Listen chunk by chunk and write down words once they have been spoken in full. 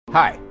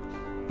Hi,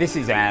 this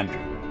is Andrew,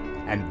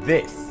 and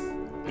this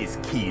is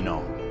Keen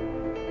On,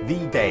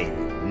 the daily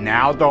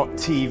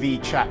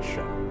now.tv chat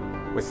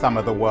show with some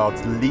of the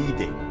world's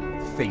leading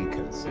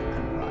thinkers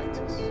and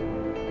writers.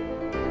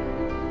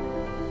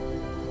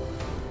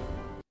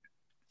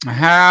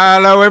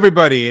 Hello,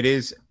 everybody. It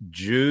is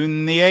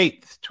June the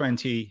 8th,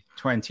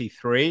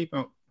 2023.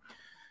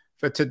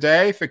 For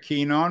today, for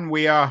Keen On,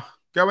 we are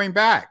going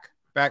back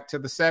to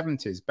the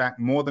 70s, back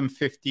more than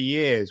 50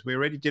 years. We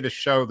already did a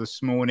show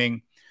this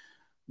morning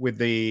with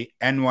the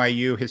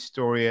NYU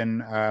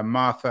historian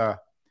Martha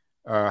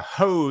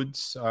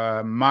Hodes,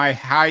 My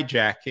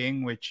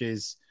Hijacking, which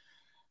is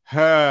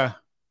her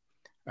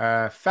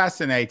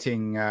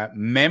fascinating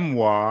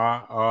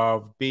memoir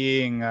of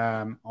being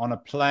on a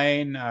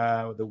plane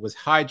that was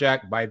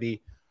hijacked by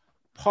the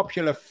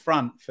Popular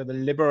Front for the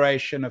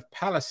Liberation of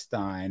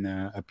Palestine,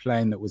 a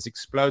plane that was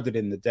exploded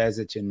in the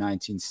desert in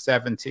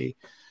 1970.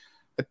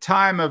 A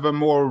time of a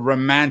more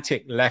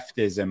romantic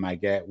leftism, I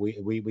get.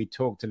 We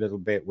talked a little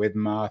bit with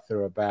Martha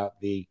about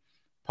the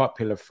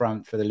Popular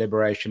Front for the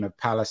Liberation of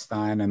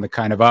Palestine and the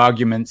kind of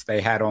arguments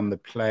they had on the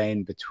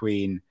plane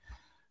between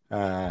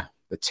the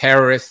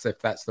terrorists, if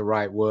that's the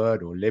right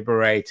word, or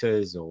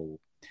liberators or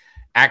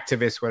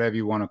activists, whatever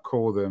you want to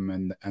call them,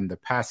 and the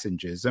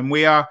passengers. And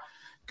we are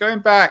going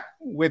back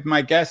with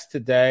my guest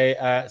today,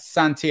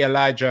 Santi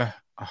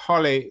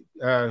Holley,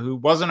 who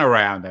wasn't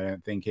around, I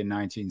don't think, in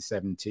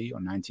 1970 or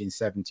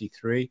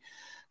 1973,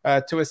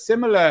 to a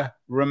similar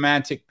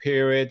romantic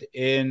period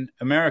in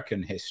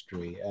American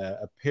history,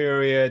 a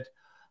period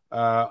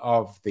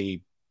of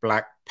the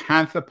Black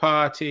Panther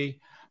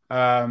Party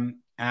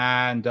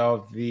and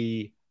of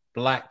the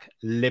Black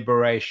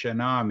Liberation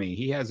Army.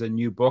 He has a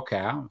new book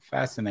out,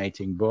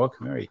 fascinating book,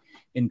 very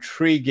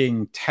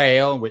intriguing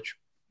tale, which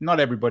not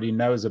everybody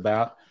knows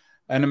about.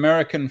 An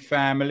American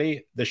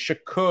family, the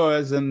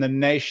Shakurs and the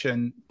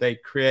nation they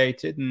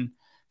created. And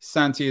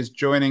Santi is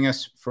joining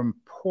us from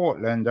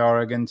Portland,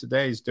 Oregon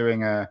today. He's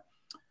doing a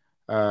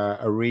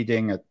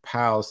reading at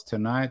PALS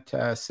tonight.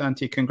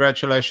 Santi,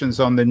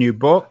 congratulations on the new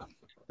book.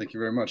 Thank you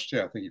very much.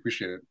 Yeah, thank you.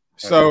 Appreciate it.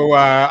 So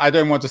I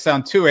don't want to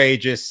sound too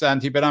ageist,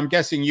 Santi, but I'm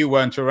guessing you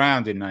weren't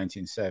around in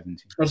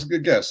 1970. That's a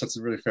good guess. That's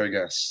a really fair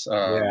guess.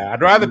 Yeah,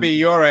 I'd rather be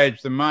your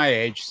age than my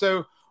age.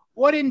 So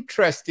what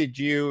interested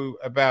you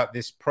about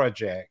this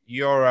project?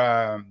 You're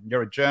a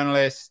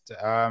journalist.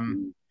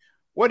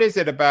 What is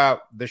it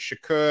about the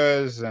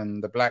Shakurs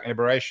and the Black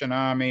Liberation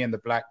Army and the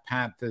Black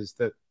Panthers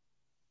that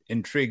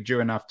intrigued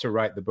you enough to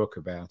write the book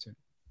about it?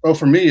 Well,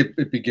 for me,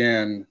 it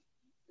began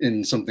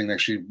in something that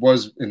actually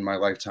was in my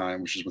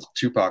lifetime, which is with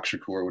Tupac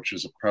Shakur, which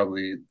is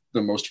probably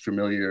the most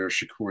familiar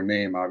Shakur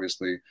name,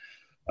 obviously.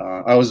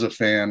 I was a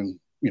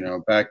fan,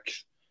 back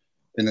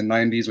in the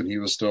 90s when he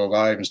was still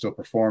alive and still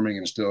performing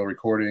and still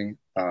recording.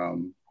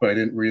 But I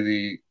didn't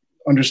really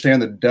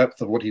understand the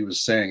depth of what he was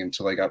saying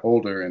until I got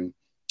older. And,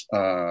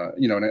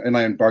 and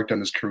I embarked on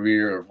this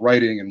career of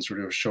writing and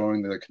sort of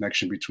showing the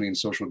connection between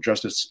social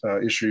justice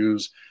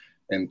issues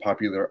and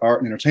popular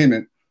art and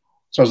entertainment.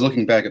 So I was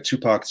looking back at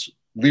Tupac's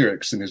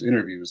lyrics in his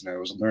interviews, and I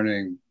was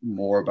learning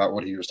more about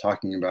what he was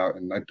talking about.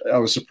 And I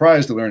was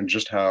surprised to learn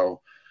just how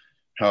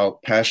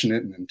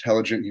passionate and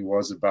intelligent he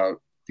was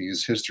about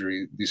these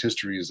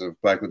histories of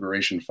Black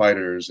liberation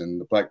fighters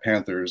and the Black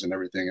Panthers and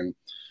everything. And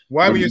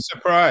why were you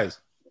surprised?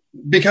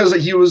 Because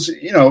he was,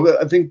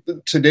 I think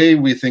today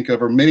we think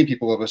of, or many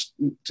people of us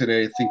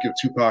today think of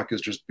Tupac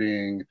as just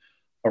being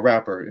a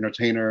rapper,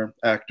 entertainer,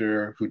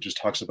 actor who just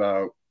talks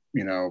about,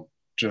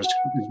 just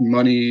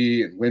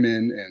money and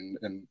women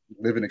and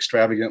living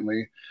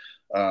extravagantly.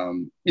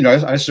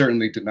 I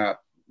certainly did not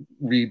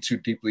read too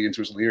deeply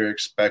into his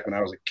lyrics back when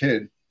I was a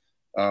kid.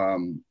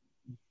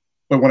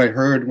 But when I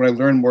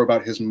learned more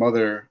about his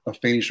mother,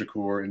 Afeni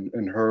Shakur,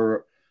 and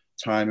her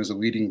time as a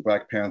leading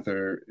Black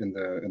Panther in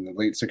the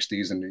late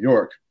 60s in New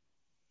York,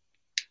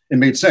 it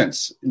made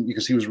sense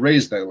because he was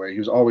raised that way. He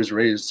was always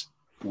raised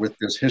with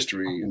this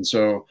history. And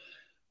so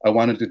I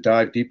wanted to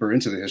dive deeper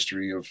into the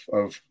history of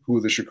who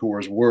the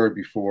Shakurs were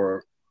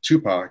before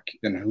Tupac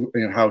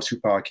and how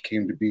Tupac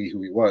came to be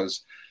who he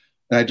was.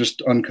 And I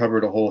just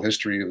uncovered a whole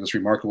history of this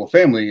remarkable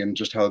family and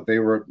just how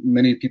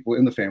many people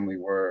in the family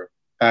were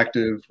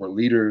active, were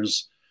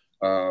leaders,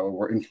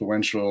 were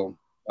influential,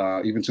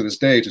 even to this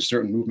day, to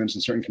certain movements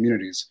in certain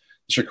communities.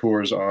 The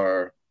Shakurs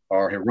are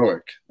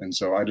heroic. And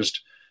so I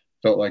just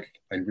felt like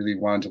I really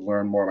wanted to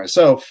learn more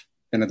myself.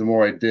 And the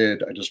more I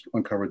did, I just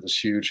uncovered this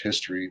huge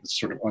history, this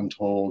sort of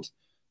untold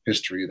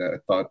history that I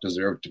thought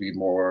deserved to be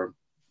more,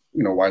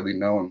 widely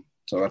known.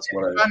 So that's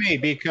what Funny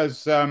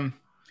because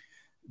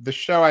the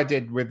show I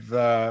did with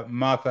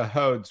Martha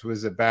Hodes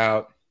was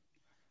about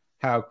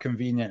how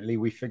conveniently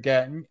we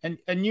forget.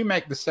 And you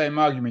make the same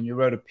argument. You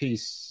wrote a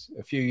piece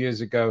a few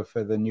years ago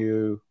for the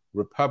New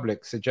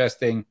Republic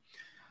suggesting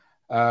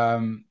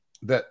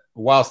that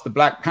whilst the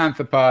Black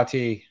Panther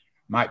Party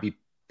might be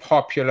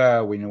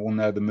popular, we all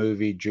know the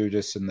movie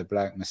Judas and the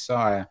Black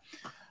Messiah,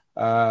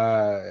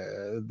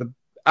 the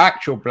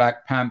actual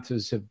Black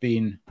Panthers have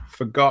been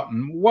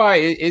forgotten. Why?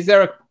 Is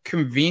there a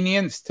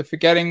convenience to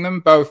forgetting them,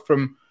 both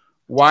from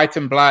white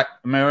and black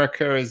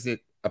America? Is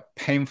it a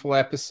painful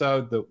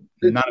episode that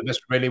none of us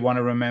really want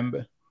to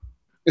remember?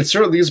 It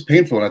certainly is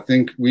painful. And I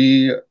think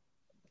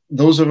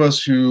those of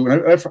us who,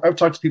 and I've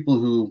talked to people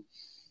who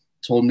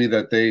told me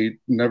that they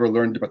never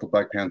learned about the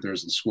Black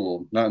Panthers in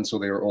school. Not until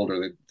they were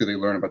older did they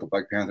learn about the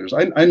Black Panthers.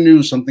 I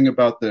knew something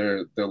about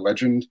their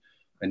legend.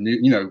 I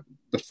knew,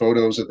 the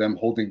photos of them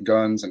holding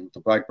guns and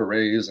the black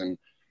berets and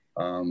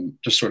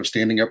just sort of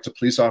standing up to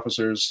police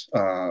officers.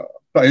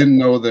 But I didn't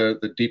know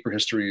the deeper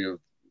history of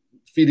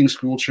feeding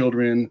school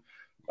children,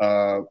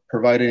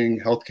 providing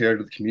healthcare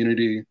to the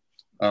community,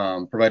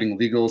 providing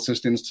legal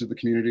assistance to the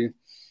community.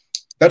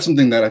 That's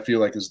something that I feel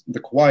like is the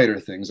quieter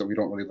things that we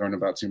don't really learn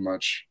about too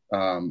much.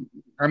 They're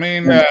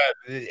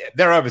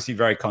obviously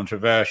very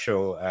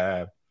controversial,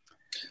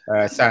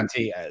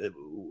 Santi.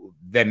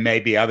 There may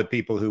be other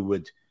people who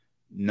would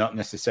not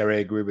necessarily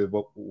agree with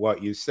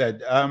what you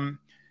said.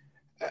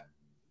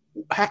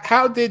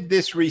 How did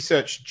this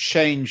research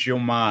change your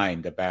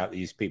mind about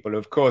these people,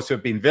 of course, who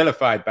have been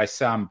vilified by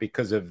some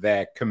because of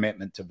their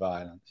commitment to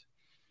violence?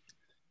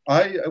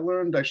 I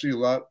learned actually a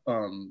lot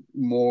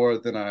more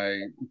than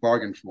I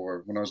bargained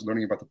for when I was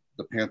learning about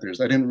the Panthers.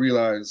 I didn't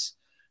realize,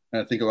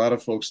 and I think a lot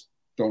of folks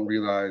don't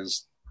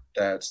realize,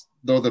 that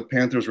though the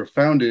Panthers were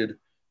founded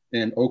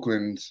in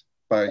Oakland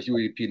by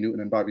Huey P.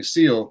 Newton and Bobby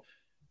Seale,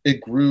 it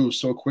grew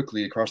so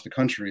quickly across the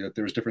country that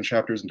there was different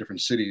chapters in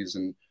different cities,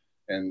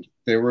 and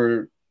there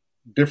were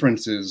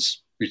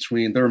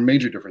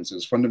major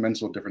differences,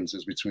 fundamental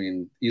differences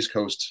between East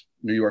Coast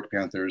New York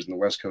Panthers and the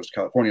West Coast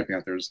California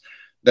Panthers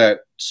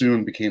that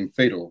soon became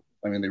fatal.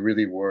 I mean, they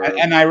really were.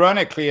 And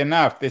ironically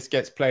enough, this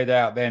gets played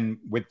out then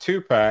with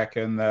Tupac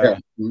and the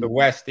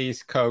West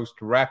East Coast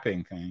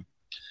rapping thing.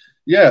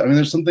 Yeah, I mean,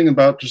 there's something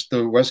about just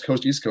the West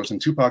Coast, East Coast,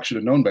 and Tupac should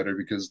have known better,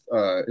 because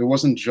it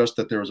wasn't just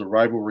that there was a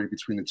rivalry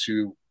between the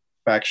two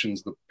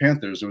factions, the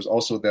Panthers. It was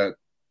also that,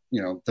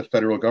 the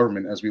federal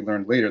government, as we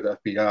learned later, the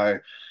FBI,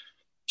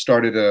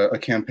 started a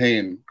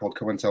campaign called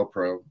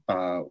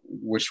COINTELPRO,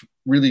 which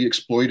really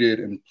exploited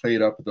and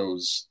played up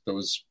those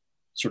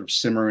sort of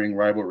simmering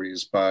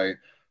rivalries by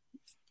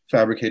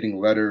fabricating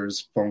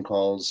letters, phone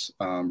calls,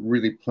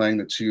 really playing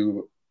the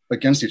two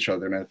against each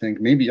other. And I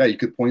think maybe, you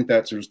could point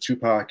that to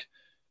Tupac,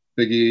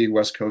 Biggie,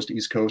 West Coast,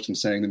 East Coast, and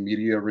saying the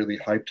media really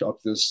hyped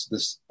up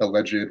this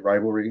alleged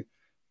rivalry.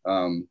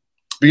 But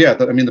yeah,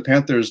 the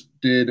Panthers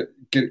did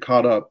get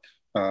caught up.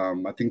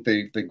 I think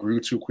they grew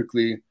too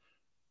quickly.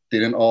 They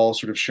didn't all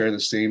sort of share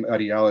the same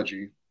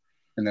ideology,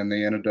 and then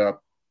they ended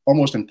up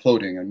almost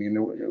imploding. I mean,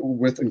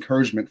 with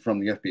encouragement from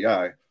the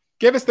FBI.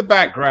 Give us the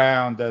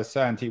background,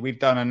 Santi. We've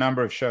done a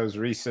number of shows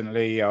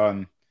recently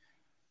on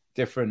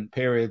different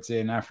periods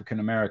in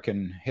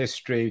African-American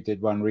history.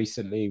 Did one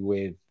recently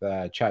with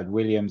Chad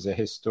Williams, a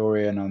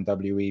historian, on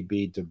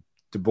W.E.B. Du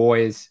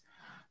Bois,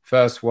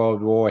 First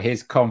World War,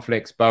 his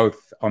conflicts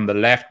both on the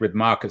left with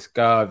Marcus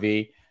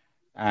Garvey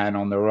and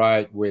on the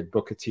right with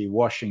Booker T.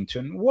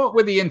 Washington. What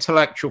were the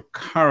intellectual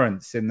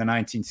currents in the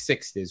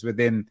 1960s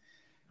within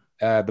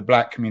the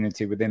Black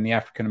community, within the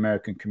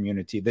African-American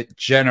community, that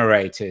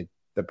generated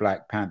the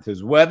Black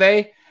Panthers? Were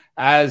they,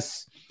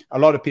 as a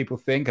lot of people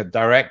think, a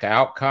direct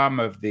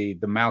outcome of the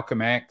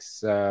Malcolm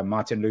X,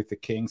 Martin Luther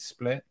King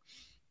split?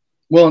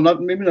 Well,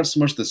 maybe not so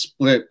much the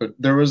split, but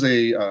there was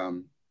a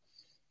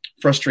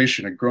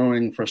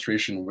growing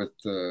frustration with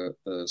the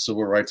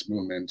civil rights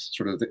movement,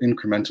 sort of the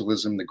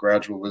incrementalism, the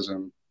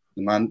gradualism,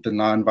 the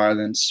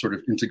nonviolence sort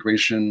of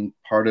integration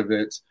part of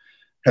it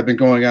had been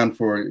going on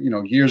for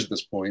years at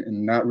this point,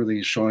 and not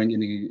really showing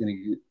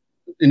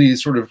any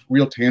sort of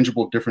real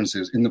tangible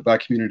differences in the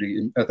Black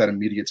community at that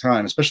immediate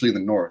time, especially in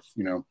the North.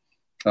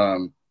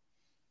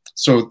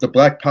 So the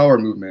Black Power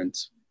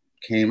movement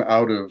came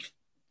out of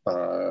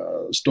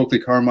Stokely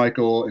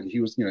Carmichael, and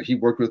he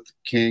worked with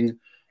King.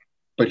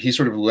 But he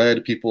sort of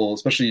led people,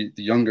 especially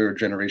the younger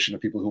generation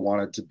of people who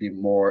wanted to be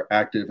more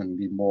active and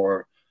be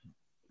more,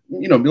 a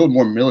little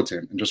more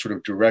militant and just sort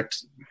of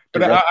direct.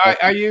 But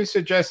are you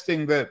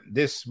suggesting that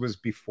this was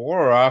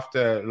before or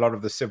after a lot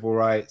of the civil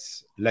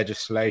rights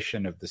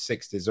legislation of the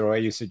 60s? Or are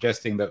you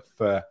suggesting that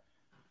for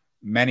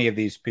many of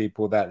these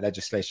people, that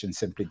legislation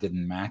simply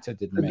didn't matter?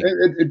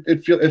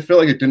 It felt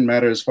like it didn't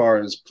matter as far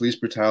as police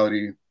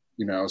brutality,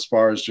 as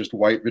far as just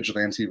white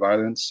vigilante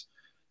violence.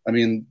 I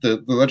mean,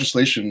 the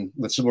legislation,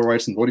 the civil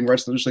rights and voting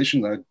rights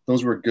legislation,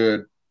 those were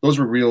good. Those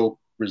were real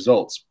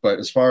results. But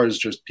as far as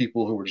just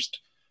people who were just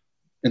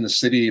in the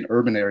city and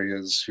urban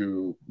areas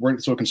who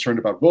weren't so concerned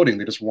about voting,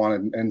 they just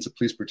wanted an end to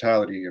police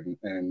brutality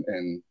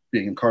and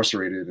being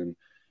incarcerated. And,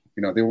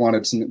 they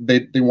wanted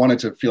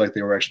to feel like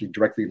they were actually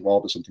directly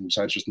involved with something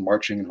besides just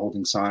marching and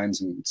holding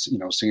signs and,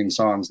 singing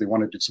songs. They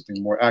wanted to do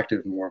something more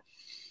active, more,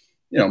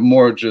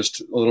 more just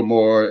a little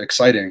more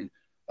exciting.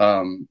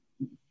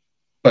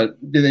 But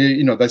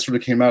that sort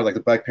of came out like the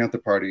Black Panther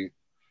Party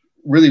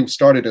really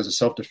started as a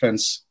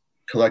self-defense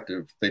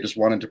collective. They just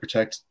wanted to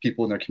protect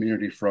people in their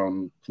community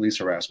from police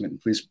harassment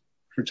and police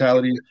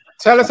brutality.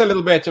 Tell us a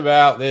little bit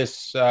about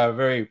this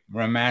very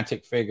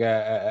romantic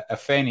figure,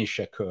 Afeni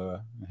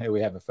Shakur. Here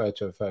we have a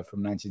photo of her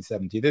from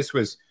 1970. This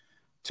was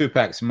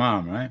Tupac's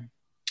mom, right?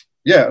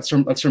 Yeah,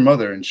 that's her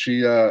mother, and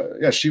she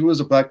was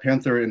a Black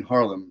Panther in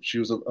Harlem. She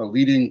was a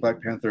leading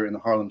Black Panther in the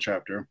Harlem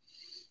chapter.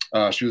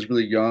 She was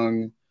really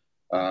young.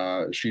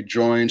 She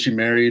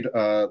married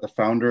the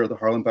founder of the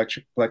Harlem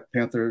Black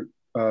Panther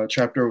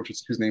chapter,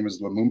 his name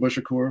is Lumumba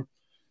Shakur.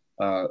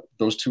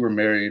 Those two were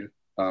married,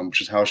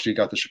 which is how she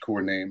got the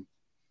Shakur name.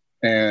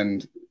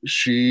 And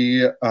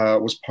she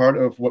was part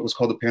of what was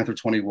called the Panther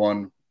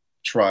 21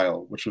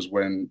 trial, which was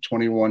when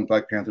 21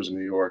 Black Panthers in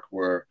New York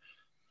were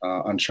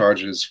on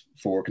charges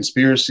for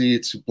conspiracy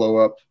to blow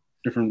up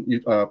different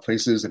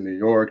places in New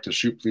York, to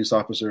shoot police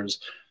officers.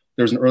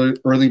 There was an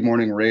early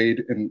morning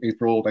raid in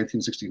April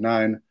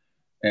 1969,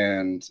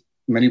 and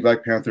many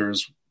Black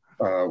Panthers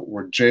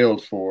were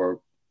jailed for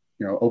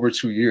over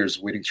 2 years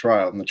waiting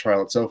trial, and the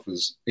trial itself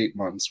was 8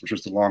 months, which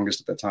was the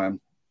longest at that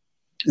time.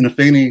 And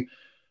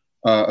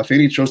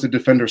Afeni chose to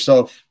defend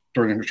herself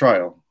during her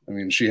trial. I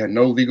mean, she had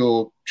no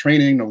legal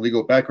training, no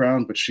legal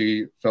background, but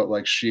she felt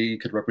like she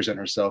could represent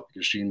herself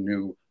because she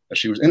knew that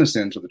she was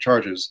innocent of the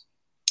charges,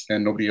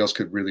 and nobody else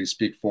could really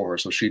speak for her.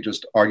 So she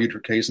just argued her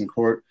case in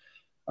court.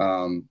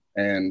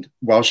 And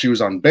while she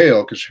was on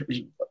bail, because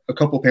a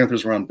couple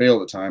Panthers were on bail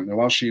at the time, and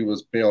while she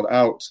was bailed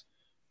out,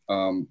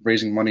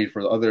 raising money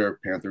for the other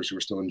Panthers who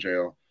were still in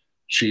jail,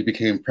 she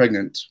became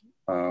pregnant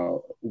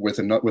with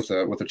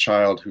a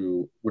child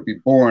who would be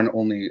born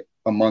only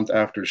a month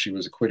after she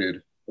was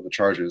acquitted of the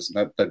charges.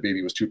 And that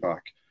baby was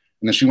Tupac.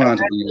 And then she went on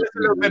to be a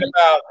little bit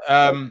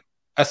about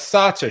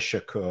Assata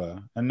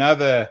Shakur,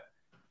 another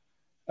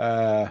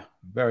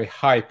very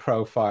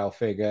high-profile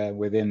figure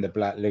within the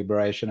Black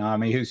Liberation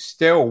Army, who's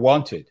still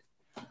wanted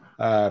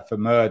for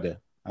murder.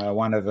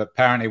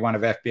 Apparently one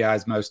of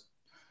FBI's most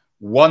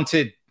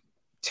wanted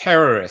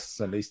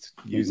terrorists, at least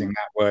using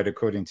that word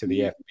according to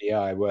the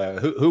FBI.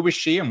 Who was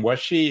she, and was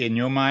she, in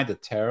your mind, a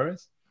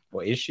terrorist,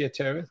 or is she a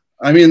terrorist?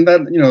 I mean,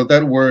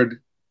 that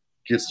word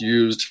gets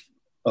used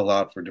a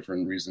lot for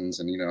different reasons,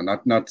 and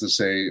not to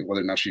say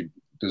whether or not she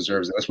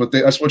deserves it.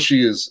 That's what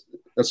she is.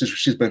 That's what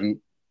she's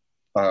been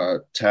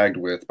tagged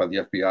with by the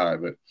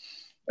FBI. But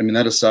I mean,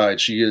 that aside,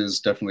 she is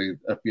definitely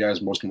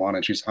FBI's most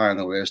wanted. She's high on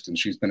the list, and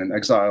she's been in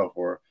exile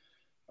for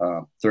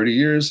 30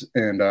 years.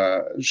 And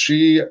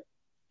she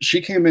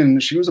came in.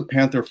 She was a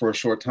Panther for a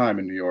short time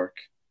in New York.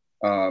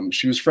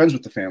 She was friends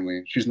with the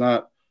family. She's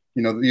not,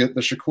 the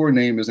Shakur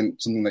name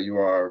isn't something that you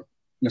are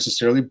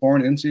necessarily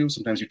born into.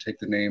 Sometimes you take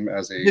the name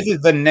as a. This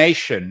is the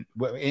nation.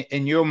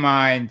 In your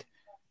mind,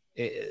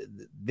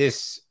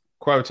 this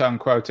quote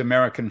unquote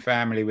American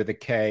family with a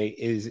K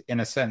is,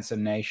 in a sense, a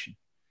nation.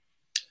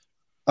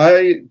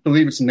 I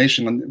believe it's a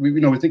nation.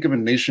 We think of a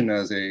nation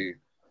as a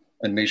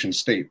nation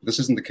state. This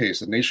isn't the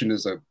case. A nation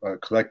is a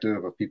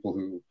collective of people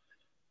who,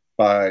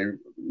 by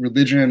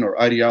religion or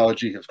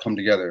ideology, have come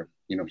together,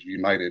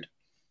 united.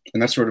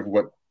 And that's sort of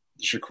what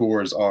the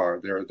Shakurs are.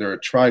 They're a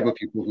tribe of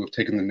people who have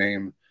taken the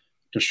name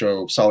to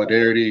show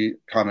solidarity,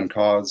 common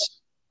cause.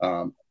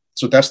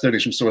 So that's their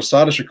nation. So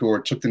Assata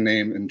Shakur took the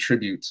name in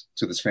tribute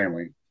to this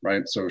family,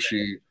 right? So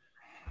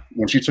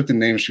when she took the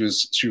name, she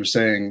was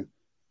saying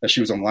that she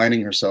was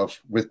aligning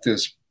herself with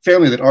this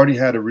family that already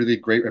had a really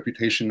great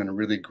reputation and a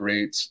really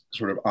great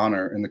sort of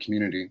honor in the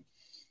community.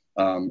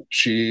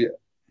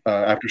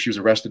 After she was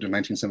arrested in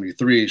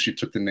 1973, she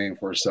took the name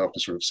for herself to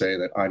sort of say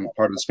that I'm a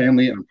part of this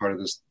family and I'm part of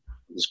this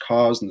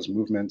cause and this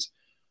movement.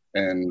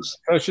 And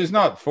so she's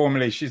not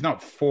formally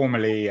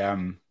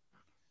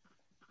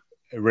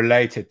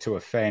related to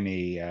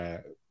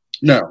Afeni.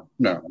 No,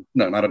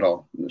 not at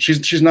all.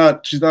 She's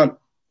not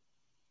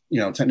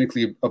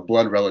technically a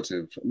blood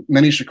relative.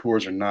 Many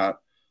Shakurs are not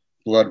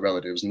blood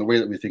relatives, and the way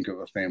that we think of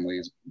a family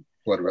is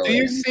blood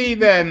relatives.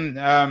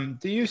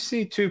 Do you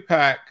see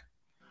Tupac,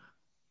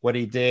 what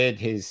he did,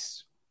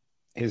 his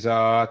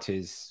art,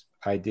 his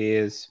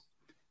ideas,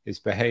 his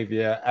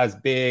behavior, as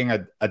being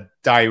a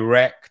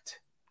direct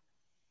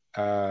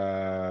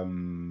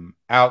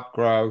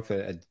outgrowth,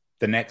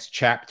 the next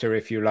chapter,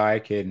 if you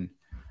like, in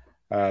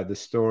the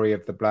story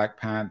of the Black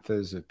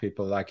Panthers, of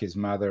people like his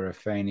mother,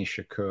 Afeni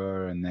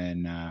Shakur, and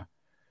then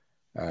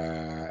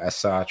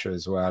Assata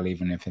as well,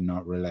 even if they're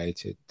not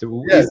related?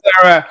 Is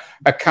there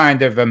a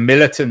kind of a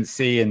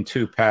militancy in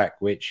Tupac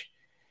which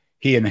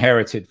he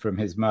inherited from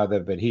his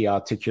mother, but he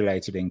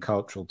articulated in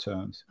cultural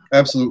terms?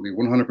 Absolutely,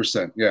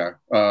 100%.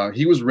 Yeah,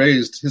 he was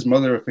raised. His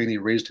mother, Afeni,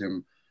 raised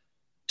him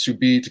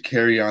to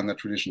carry on that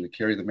tradition, to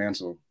carry the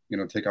mantle,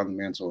 take on the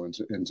mantle,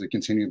 and to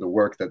continue the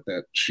work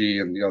that she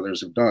and the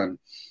others have done.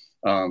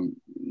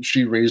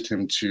 She raised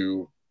him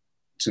to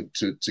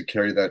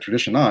carry that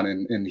tradition on,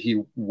 and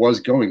he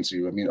was going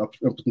to. I mean, up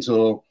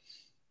until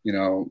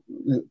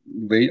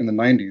late in the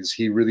 90s,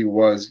 he really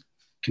was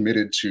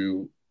committed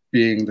to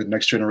being the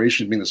next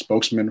generation, being the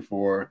spokesman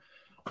for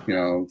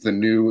the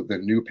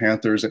new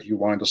Panthers that he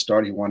wanted to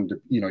start. He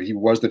wanted to, he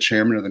was the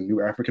chairman of the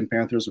New African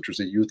Panthers, which was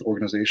a youth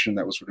organization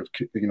that was sort of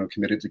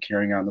committed to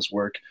carrying on this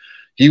work.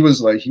 He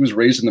was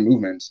raised in the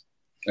movement,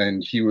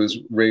 and he was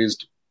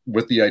raised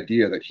with the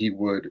idea that he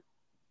would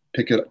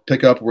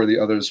pick up where the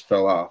others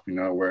fell off,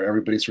 where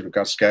everybody sort of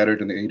got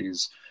scattered in the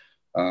 80s.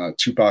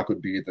 Tupac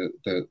would be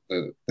the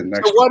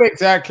next. So what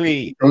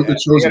exactly the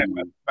chosen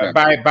one.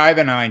 By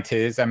the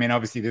 90s? I mean,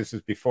 obviously this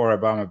was before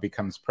Obama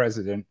becomes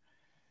president.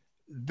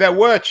 There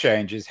were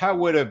changes. How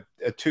would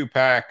a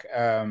Tupac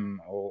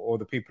or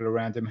the people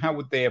around him, how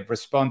would they have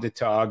responded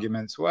to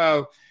arguments?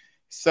 Well,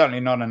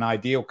 certainly not an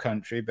ideal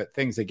country, but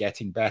things are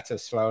getting better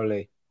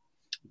slowly.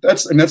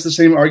 That's the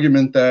same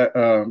argument that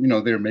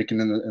they were making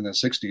in the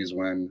 60s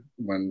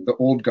when the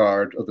old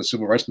guard of the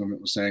civil rights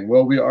movement was saying,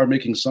 well, we are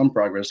making some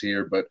progress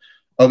here, but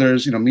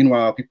others,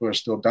 meanwhile, people are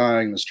still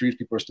dying in the streets,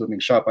 people are still being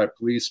shot by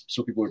police,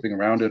 so people are being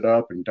rounded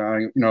up and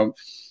dying,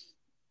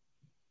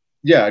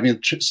 Yeah, I mean,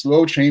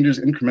 slow changes,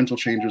 incremental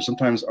changes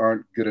sometimes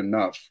aren't good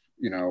enough.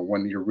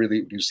 When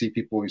you see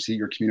people, you see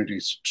your community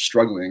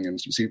struggling, and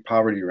you see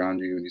poverty around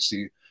you, and you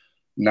see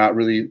not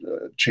really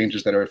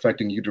changes that are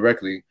affecting you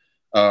directly.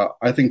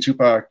 I think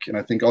Tupac and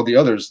I think all the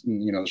others, the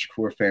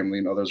Shakur family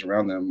and others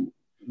around them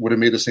would have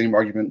made the same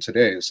argument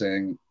today,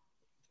 saying,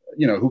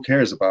 who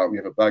cares about, we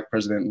have a black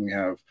president and we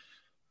have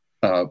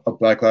a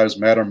Black Lives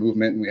Matter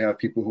movement, and we have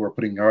people who are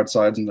putting yard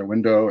signs in their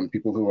window and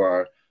people who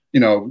are,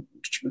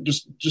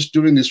 just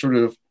doing these sort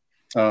of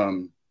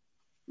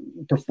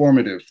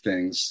performative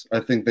things. I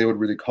think they would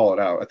really call it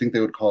out. I think they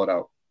would call it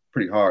out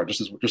pretty hard,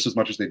 just as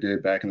much as they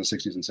did back in the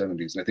 60s and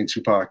 70s. And I think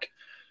Tupac,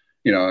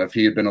 if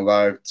he had been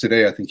alive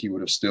today, I think he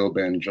would have still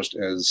been just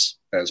as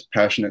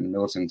passionate and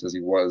militant as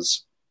he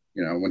was,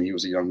 when he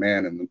was a young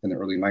man in the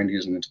early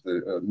 90s and into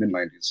the mid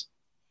 90s.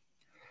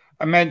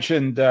 I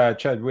mentioned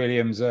Chad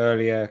Williams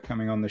earlier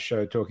coming on the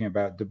show talking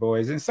about Du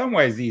Bois. In some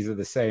ways, these are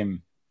the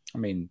same,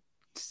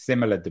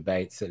 similar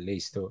debates, at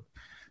least, or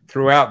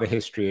throughout the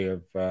history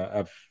of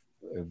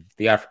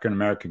the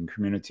African-American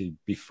community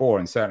before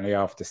and certainly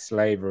after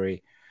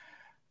slavery.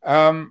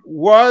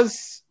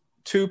 Was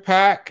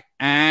Tupac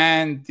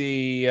and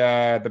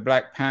the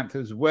Black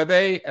Panthers, were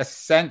they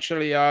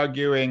essentially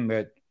arguing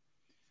that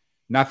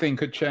nothing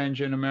could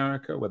change in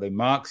America? Were they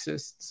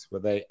Marxists? Were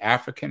they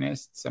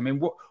Africanists?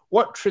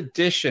 What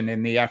tradition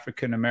in the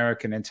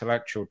African-American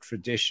intellectual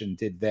tradition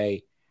did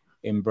they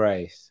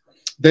embrace?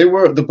 They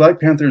were, the Black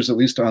Panthers, at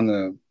least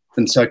in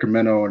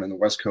Sacramento and in the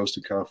West Coast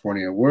of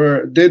California,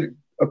 did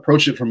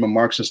approach it from a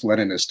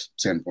Marxist-Leninist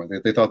standpoint.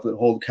 They thought the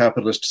whole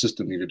capitalist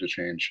system needed to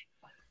change.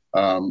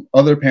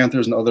 Other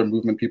Panthers and other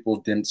movement people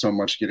didn't so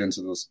much get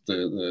into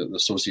the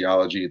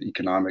sociology, the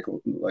economic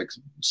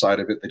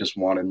side of it. They just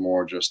wanted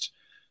more just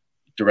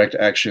direct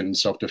action,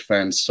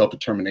 self-defense,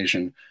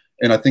 self-determination.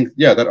 And I think,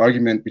 that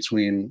argument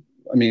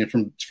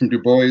from Du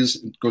Bois,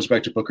 it goes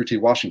back to Booker T.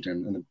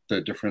 Washington and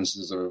the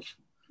differences of,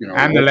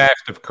 and the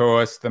left, of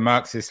course, the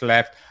Marxist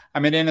left.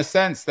 In a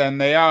sense, then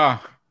they are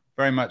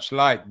very much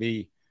like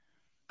the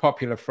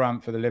Popular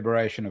Front for the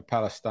Liberation of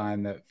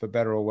Palestine that, for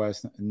better or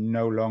worse,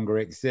 no longer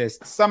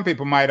exists. Some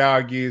people might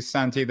argue,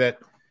 Santi, that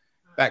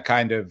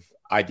kind of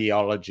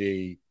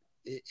ideology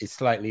is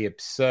slightly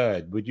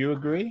absurd. Would you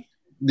agree?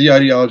 The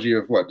ideology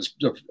of what?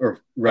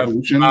 Of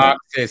revolution? Of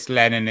Marxist,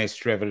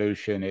 Leninist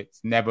revolution. It's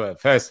never,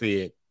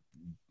 firstly, it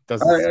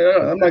doesn't.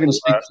 I'm not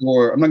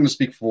going to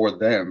speak for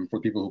them, for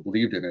people who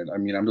believed in it.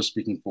 I'm just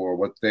speaking for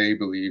what they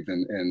believed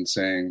in and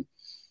saying,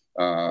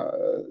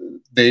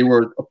 they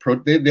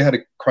had a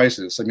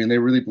crisis. They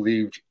really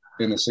believed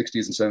in the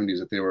 60s and 70s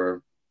that they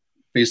were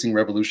facing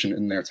revolution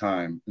in their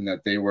time, and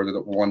that they were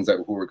the ones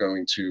who were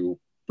going to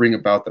bring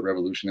about that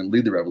revolution and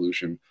lead the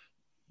revolution.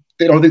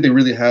 They don't think they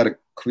really had a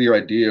clear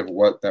idea of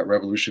what that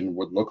revolution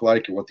would look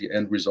like and what the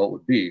end result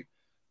would be.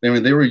 They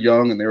were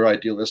young and they were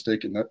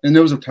idealistic, and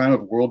there was a time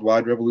of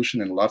worldwide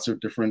revolution and lots of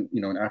different,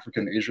 in Africa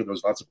and Asia, there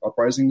was lots of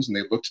uprisings, and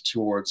they looked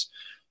towards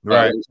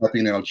what was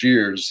happening in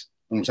Algiers,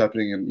 and what's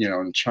happening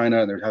in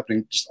China, and they're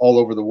happening just all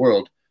over the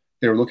world.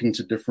 They were looking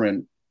to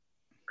different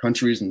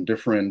countries and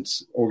different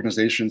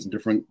organizations and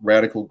different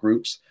radical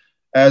groups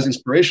as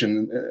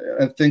inspiration.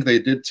 I think they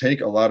did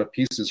take a lot of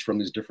pieces from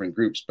these different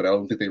groups, but I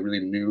don't think they really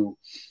knew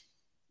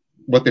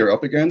what they're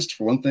up against.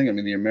 For one thing,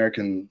 the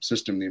American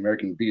system, the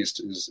American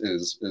beast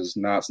is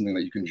not something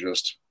that you can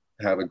just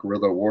have a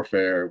guerrilla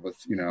warfare with,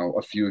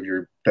 a few of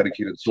your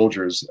dedicated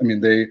soldiers.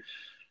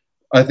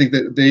 I think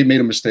that they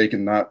made a mistake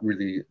in not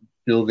really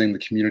building the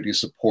community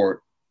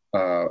support,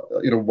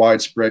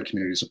 widespread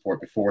community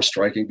support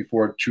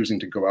before choosing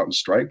to go out and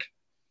strike.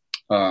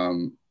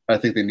 I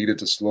think they needed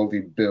to slowly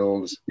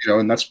build,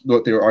 and that's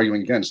what they were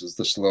arguing against, is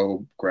the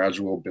slow,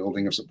 gradual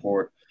building of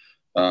support.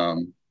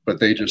 But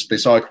they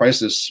saw a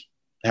crisis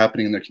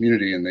happening in their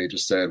community, and they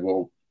just said,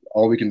 well,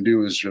 all we can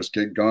do is just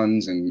get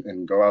guns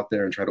and go out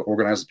there and try to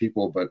organize the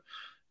people. But,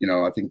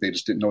 I think they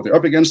just didn't know what they're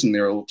up against, and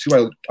they're a little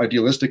too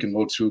idealistic and a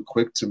little too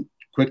quick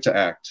to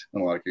act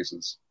in a lot of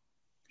cases.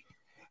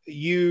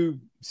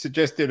 You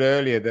suggested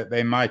earlier that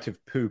they might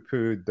have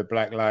poo-pooed the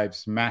Black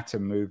Lives Matter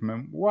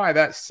movement. Why?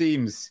 That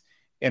seems,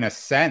 in a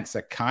sense,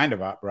 a kind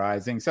of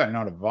uprising, certainly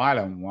not a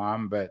violent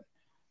one, but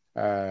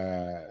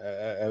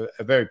a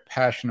very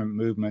passionate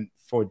movement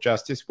for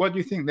justice. What do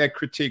you think their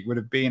critique would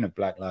have been of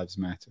Black Lives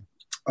Matter?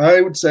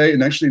 I would say,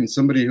 and actually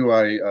somebody who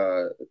I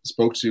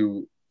spoke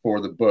to for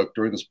the book,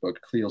 during this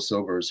book, Cleo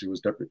Silvers, who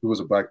was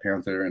a Black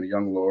Panther and a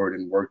young lord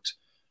and worked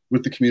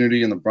with the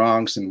community in the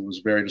Bronx and was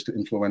very just an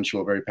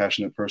influential, very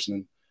passionate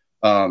person.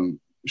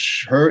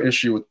 Her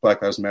issue with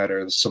Black Lives Matter,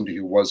 as somebody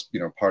who was,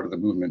 part of the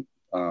movement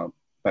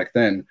back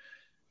then,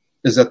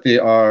 is that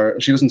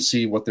she doesn't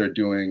see what they're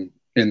doing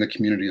in the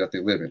community that they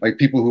live in. Like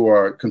people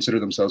who consider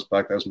themselves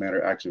Black Lives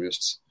Matter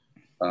activists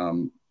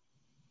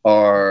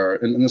are,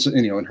 and this,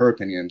 in her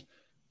opinion,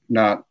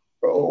 not,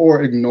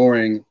 or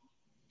ignoring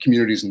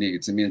community's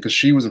needs. I mean, because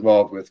she was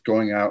involved with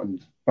going out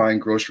and buying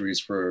groceries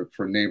for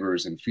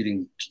neighbors and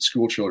feeding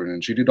school children,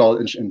 and she did all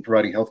and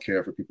providing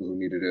healthcare for people who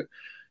needed it.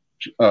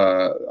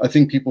 I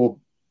think people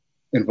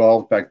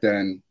involved back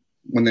then,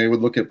 when they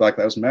would look at Black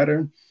Lives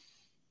Matter,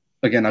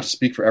 again, not to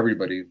speak for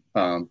everybody,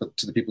 but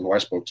to the people who I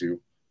spoke to,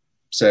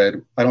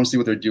 said, I don't see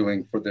what they're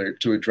doing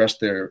to address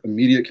their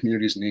immediate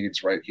community's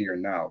needs right here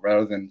and now,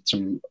 rather than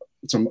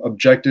some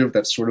objective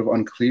that's sort of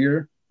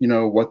unclear,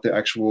 what the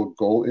actual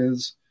goal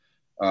is.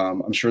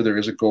 I'm sure there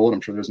is a goal, and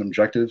I'm sure there's an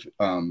objective.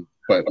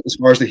 But as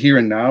far as the here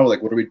and now,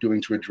 like, what are we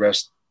doing to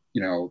address,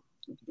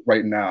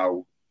 right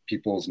now,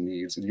 people's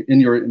needs in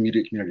your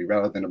immediate community,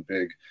 rather than a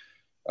big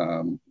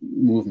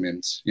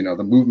movement?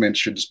 The movement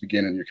should just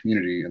begin in your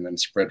community and then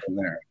spread from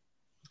there.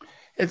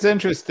 It's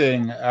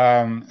interesting,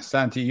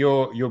 Santi,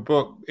 your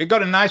book, it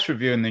got a nice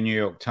review in the New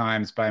York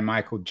Times by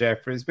Michael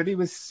Jeffries, but he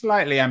was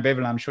slightly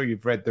ambivalent. I'm sure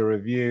you've read the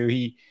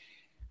review.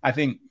 I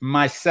think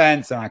my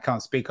sense, and I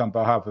can't speak on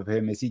behalf of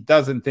him, is he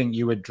doesn't think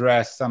you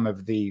address some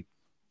of the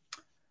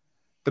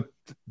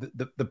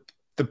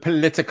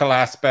political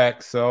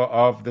aspects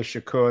of the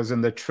Shakurs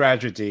and the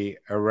tragedy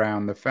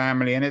around the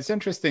family. And it's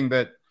interesting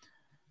that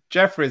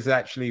Jeffries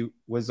actually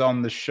was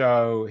on the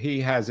show. He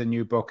has a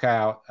new book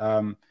out,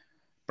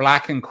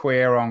 Black and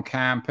Queer on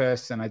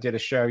Campus. And I did a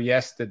show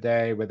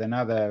yesterday with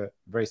another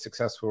very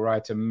successful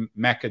writer,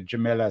 Mecca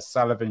Jamila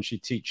Sullivan. She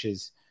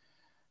teaches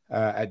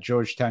at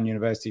Georgetown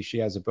University. She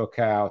has a book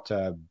out,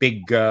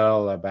 Big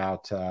Girl,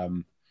 about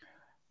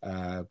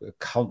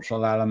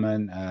cultural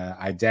element,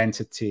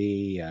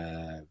 identity,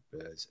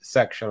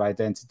 sexual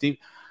identity.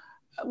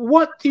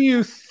 What do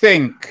you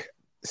think,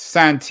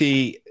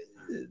 Santi,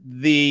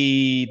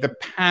 the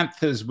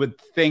Panthers would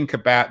think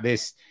about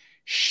this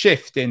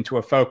shift into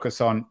a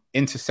focus on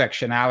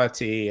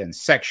intersectionality and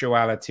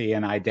sexuality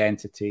and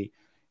identity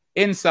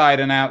inside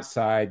and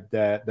outside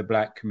the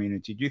Black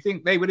community? Do you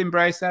think they would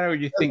embrace that, or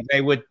do you think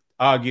they would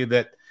argue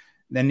that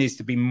there needs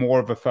to be more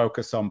of a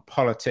focus on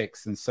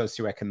politics and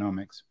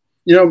socioeconomics?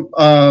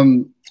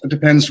 It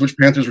depends which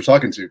Panthers we're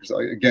talking to, because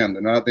again,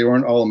 they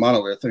weren't all a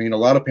monolith. I mean, a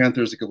lot of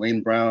Panthers, like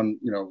Elaine Brown,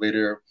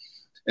 later,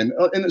 and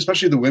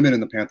especially the women in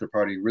the Panther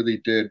Party, really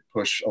did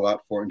push a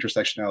lot for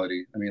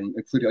intersectionality. I mean,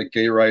 including like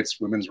gay rights,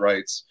 women's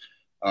rights.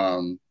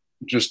 So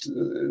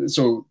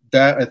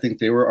that, I think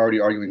they were already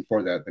arguing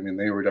for that. I mean,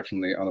 they were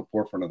definitely on the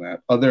forefront of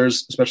that.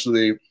 Others,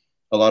 especially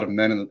a lot of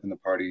men in the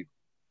party,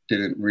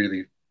 didn't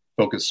really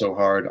focus so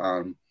hard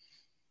on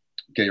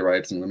gay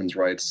rights and women's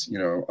rights,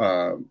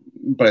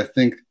 but I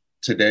think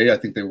today,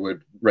 they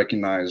would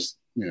recognize,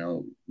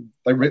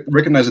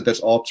 recognize that that's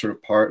all sort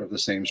of part of the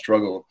same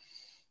struggle.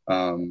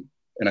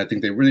 And I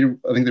think they really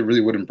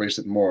would embrace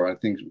it more. I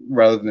think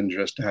rather than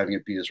just having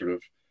it be a sort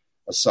of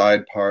a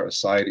side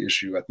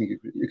issue, I think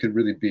it could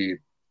really be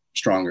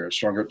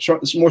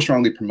more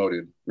strongly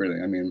promoted,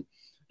 really. I mean,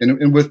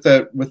 and with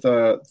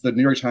the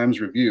New York Times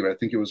review, I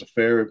think it was a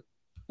fair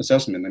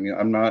assessment. I mean,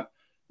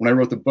 when I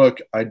wrote the book,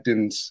 I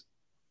didn't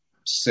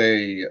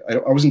say, I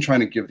wasn't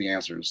trying to give the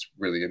answers,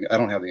 really. I mean, I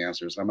don't have the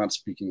answers. I'm not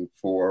speaking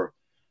for.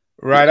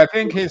 Right. I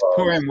think his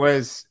point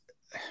was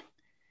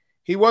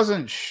he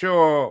wasn't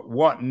sure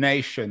what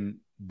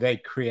nation they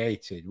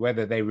created,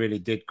 whether they really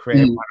did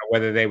create one, or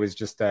whether they was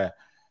just an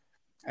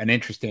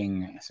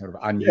interesting, sort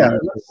of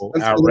unusual,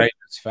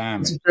 outrageous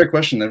family. That's a fair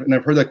question. And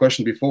I've heard that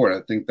question before.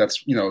 I think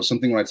that's,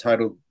 something when I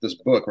titled this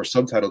book or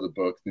subtitled the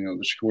book, the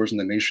Shakurs and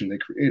the nation they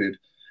created,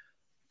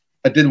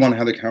 I did want to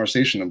have the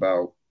conversation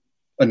about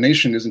a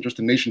nation isn't just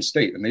a nation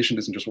state. A nation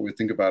isn't just what we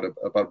think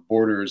about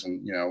borders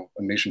and, a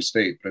nation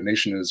state, but a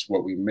nation is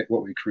what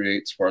we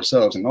create for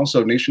ourselves. And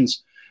also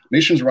nations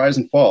rise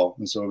and fall.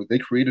 And so they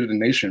created a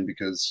nation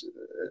because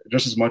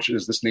just as much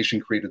as this nation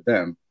created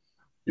them,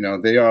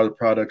 they are the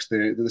products,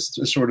 this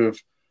sort of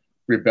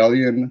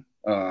rebellion,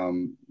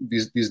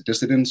 these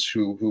dissidents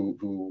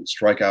who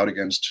strike out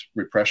against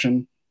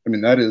repression. I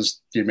mean, that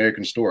is the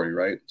American story,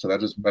 right? So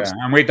that's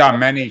and we've done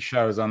many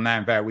shows on that.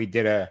 In fact, we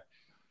did a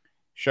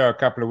show a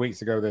couple of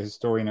weeks ago, the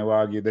historian who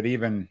argued that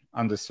even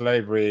under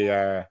slavery,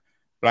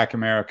 Black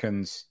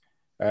Americans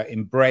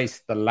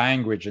embraced the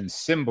language and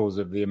symbols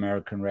of the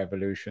American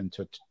Revolution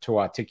to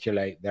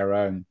articulate their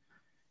own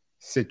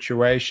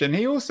situation.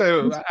 He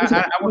also,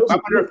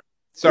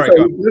 sorry,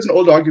 there's an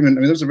old argument.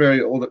 I mean, there's a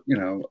very old,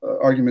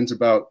 argument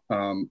about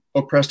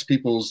oppressed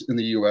peoples in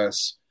the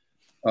U.S.,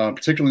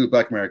 particularly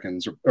Black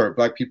Americans or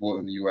Black people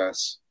in the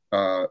U.S.,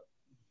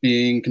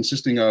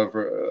 consisting of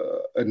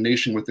a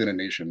nation within a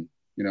nation.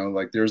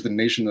 Like there's the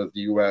nation of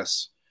the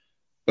U.S.,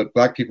 but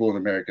Black people in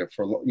America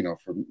for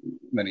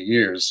many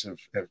years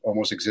have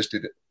almost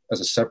existed as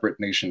a separate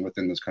nation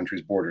within this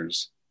country's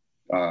borders.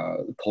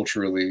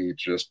 culturally,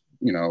 just,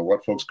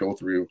 what folks go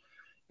through.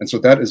 And so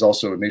that is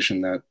also a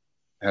nation that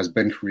has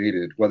been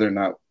created, whether or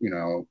not,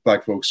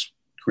 Black folks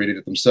created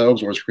it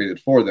themselves or was created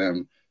for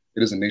them.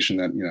 It is a nation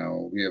that,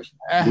 we have.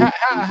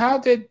 How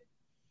did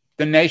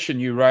the nation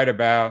you write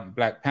about,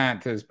 Black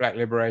Panthers, Black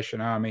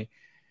Liberation Army,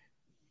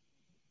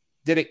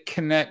 did it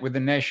connect with the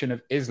Nation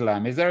of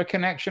Islam? Is there a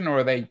connection, or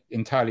are they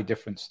entirely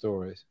different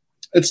stories?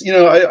 It's,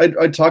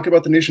 I talk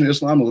about the Nation of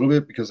Islam a little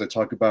bit because I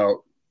talk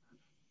about,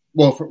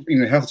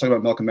 you have to talk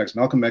about Malcolm X.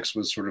 Malcolm X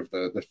was sort of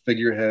the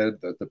figurehead,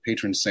 the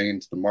patron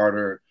saint, the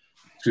martyr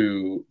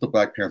to the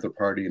Black Panther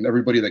Party, and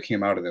everybody that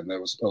came out of them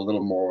that was a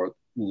little more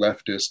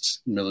leftist,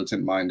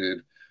 militant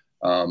minded.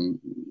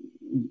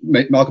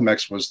 Malcolm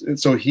X was,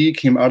 so he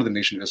came out of the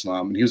Nation of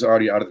Islam, and he was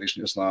already out of the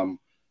Nation of Islam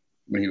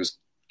when he was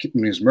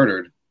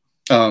murdered.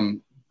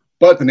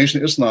 But the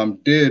Nation of Islam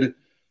they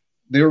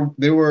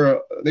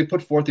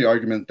put forth the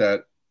argument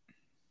that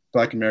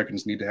Black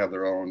Americans need to have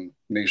their own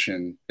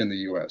nation in the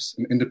U.S.,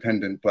 an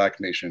independent Black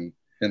nation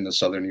in the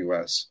southern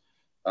U.S.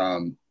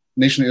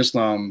 Nation of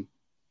Islam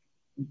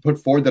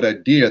put forward that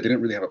idea. They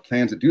didn't really have a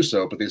plan to do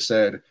so, but they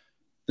said,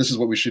 this is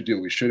what we should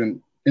do. We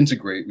shouldn't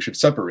integrate. We should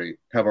separate,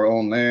 have our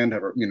own land,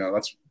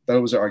 that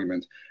was their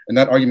argument. And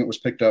that argument was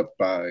picked up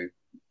by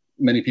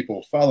many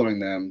people following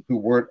them who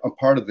weren't a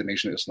part of the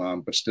Nation of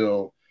Islam, but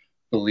still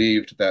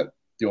believed that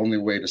the only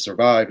way to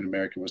survive in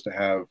America was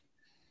to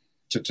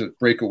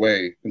break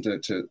away and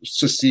to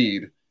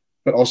secede,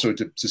 but also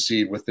to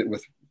secede with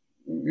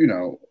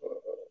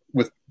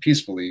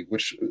peacefully,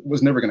 which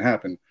was never going to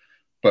happen.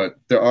 But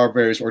there are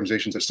various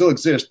organizations that still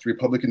exist. The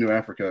Republic of New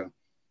Africa,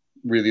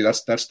 really,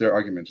 that's their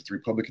argument. The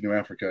Republic of New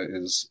Africa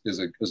is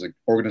an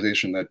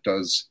organization that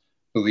does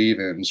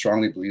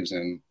strongly believes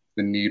in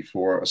the need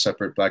for a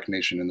separate Black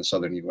nation in the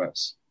southern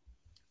U.S.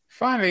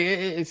 Finally,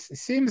 it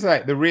seems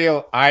like the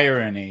real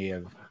irony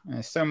of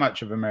so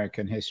much of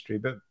American history,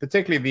 but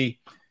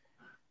particularly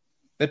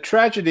the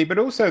tragedy, but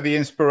also the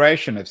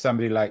inspiration of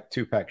somebody like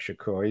Tupac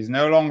Shakur. He's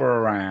no longer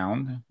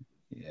around.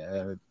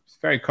 It's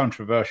a very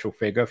controversial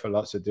figure for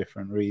lots of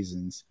different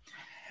reasons.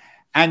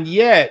 And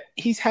yet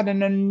he's had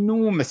an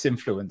enormous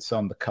influence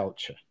on the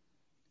culture.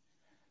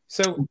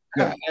 So,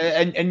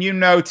 and you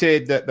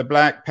noted that the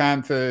Black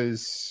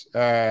Panthers,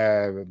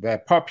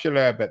 they're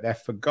popular, but they're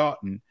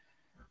forgotten.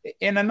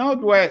 In an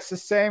odd way, it's the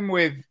same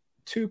with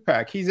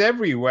Tupac. He's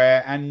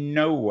everywhere and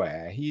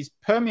nowhere. He's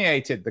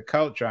permeated the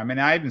culture. I mean,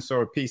 I even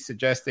saw a piece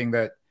suggesting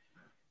that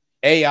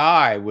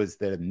AI was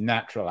the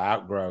natural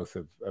outgrowth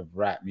of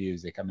rap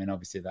music. I mean,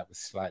 obviously that was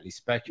slightly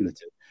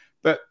speculative.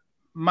 But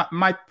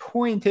my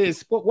point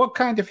is, what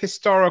kind of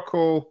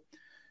historical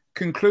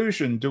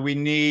conclusion do we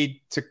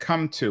need to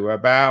come to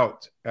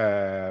about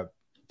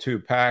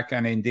Tupac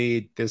and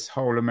indeed this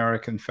whole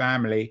American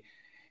family,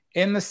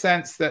 in the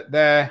sense that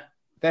they're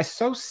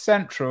so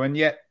central and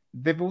yet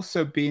they've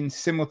also been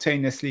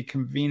simultaneously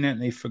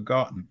conveniently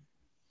forgotten?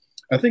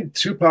 I think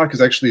Tupac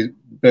has actually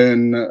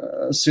been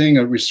seeing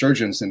a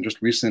resurgence in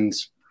just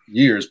recent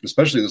years,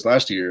 especially this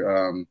last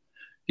year.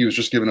 He was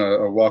just given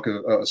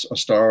a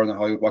star on the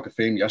Hollywood Walk of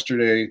Fame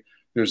yesterday.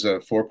 There's a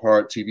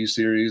 4-part TV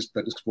series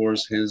that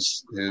explores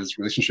his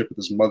relationship with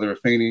his mother,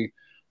 Afeni.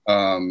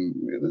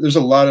 There's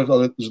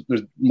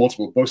there's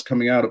multiple books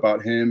coming out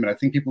about him, and I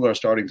think people are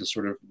starting to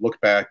sort of look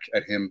back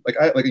at him, like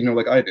I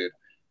did,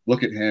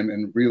 look at him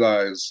and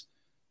realize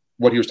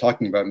what he was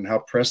talking about and how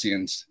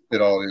prescient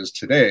it all is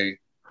today,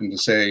 and to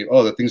say,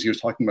 oh, the things he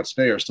was talking about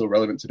today are still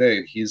relevant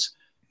today.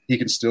 He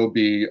can still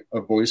be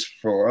a voice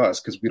for us,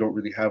 because we don't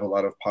really have a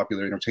lot of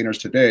popular entertainers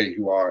today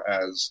who are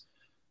as,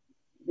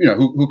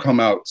 who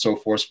come out so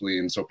forcefully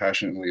and so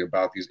passionately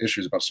about these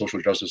issues, about social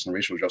justice and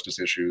racial justice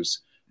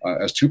issues,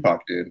 as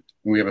Tupac did. And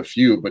we have a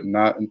few, but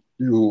not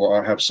who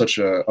have such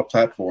a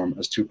platform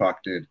as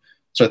Tupac did.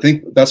 So I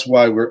think that's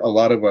why a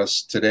lot of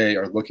us today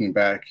are looking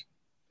back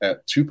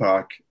at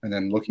Tupac and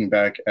then looking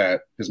back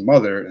at his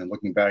mother and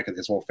looking back at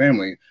his whole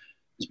family,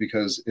 is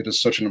because it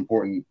is such an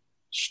important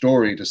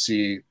story to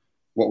see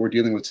what we're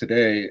dealing with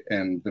today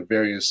and the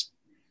various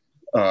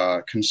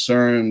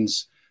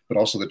concerns, but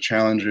also the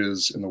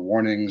challenges and the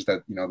warnings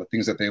that, the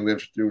things that they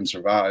lived through and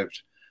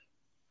survived.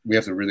 We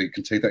have to really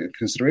take that into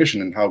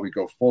consideration in how we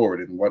go forward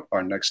and what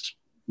our next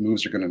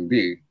moves are going to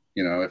be,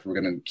 if we're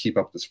going to keep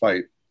up this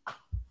fight.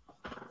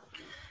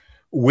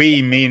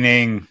 We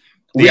meaning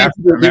the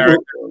African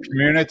American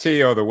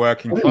community or the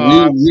working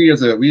class? We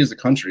as a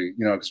country,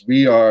 because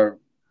we are,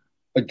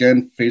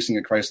 again, facing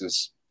a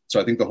crisis. So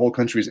I think the whole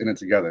country is in it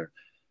together,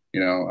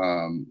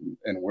 and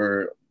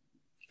we're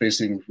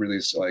facing really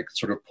like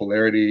sort of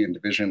polarity and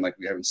division like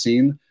we haven't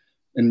seen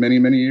in many,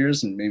 many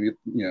years. And maybe,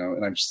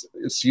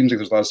 it seems like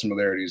there's a lot of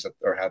similarities that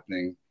are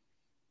happening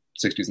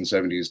 60s and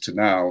 70s to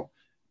now,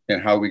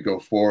 and how we go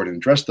forward and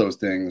address those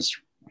things.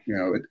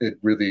 It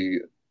really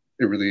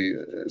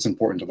is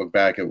important to look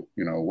back at,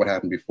 what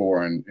happened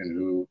before and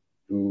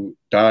who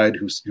died,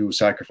 who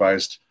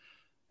sacrificed,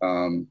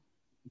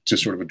 to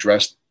sort of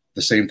address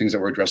the same things that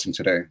we're addressing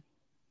today.